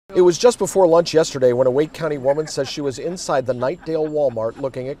It was just before lunch yesterday when a Wake County woman says she was inside the Knightdale Walmart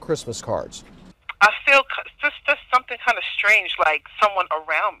looking at Christmas cards. I feel just something kind of strange, like someone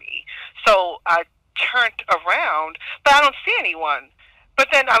around me. So I turned around, but I don't see anyone. But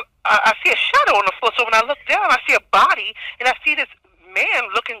then I see a shadow on the floor. So when I look down, I see a body, and I see this man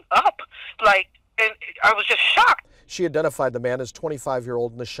looking up, and I was just shocked. She identified the man as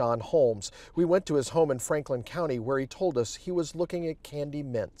 25-year-old Nashawn Holmes. We went to his home in Franklin County where he told us he was looking at candy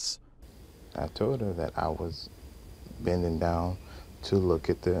mints. I told her that I was bending down to look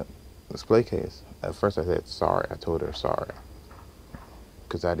at the display case. At first I said sorry. I told her sorry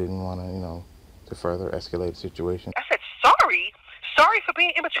because I didn't want to, to further escalate the situation. I said sorry? Sorry for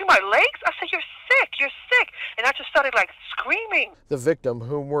being in between my legs? I said, you're sick. And I just started screaming. The victim,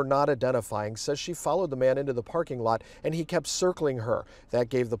 whom we're not identifying, says she followed the man into the parking lot and he kept circling her. That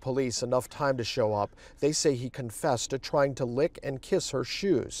gave the police enough time to show up. They say he confessed to trying to lick and kiss her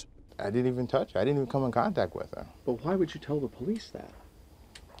shoes. I didn't even touch her. I didn't even come in contact with her. But why would you tell the police that?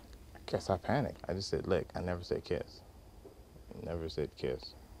 I guess I panicked. I just said lick. I never said kiss. Never said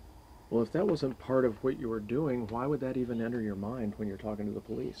kiss. Well, if that wasn't part of what you were doing, why would that even enter your mind when you're talking to the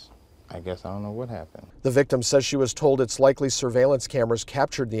police? I guess I don't know what happened. The victim says she was told it's likely surveillance cameras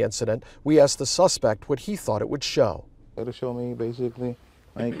captured the incident. We asked the suspect what he thought it would show. It'll show me basically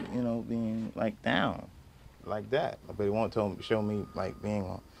being down like that. But it won't show me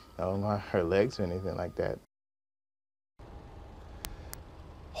being on her legs or anything like that.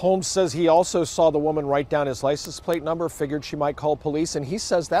 Holmes says he also saw the woman write down his license plate number, figured she might call police, and he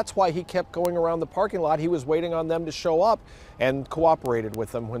says that's why he kept going around the parking lot. He was waiting on them to show up and cooperated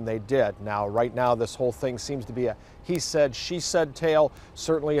with them when they did. Now, right now, this whole thing seems to be a he said, she said tale.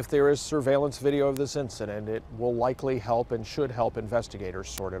 Certainly, if there is surveillance video of this incident, it will likely help and should help investigators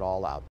sort it all out.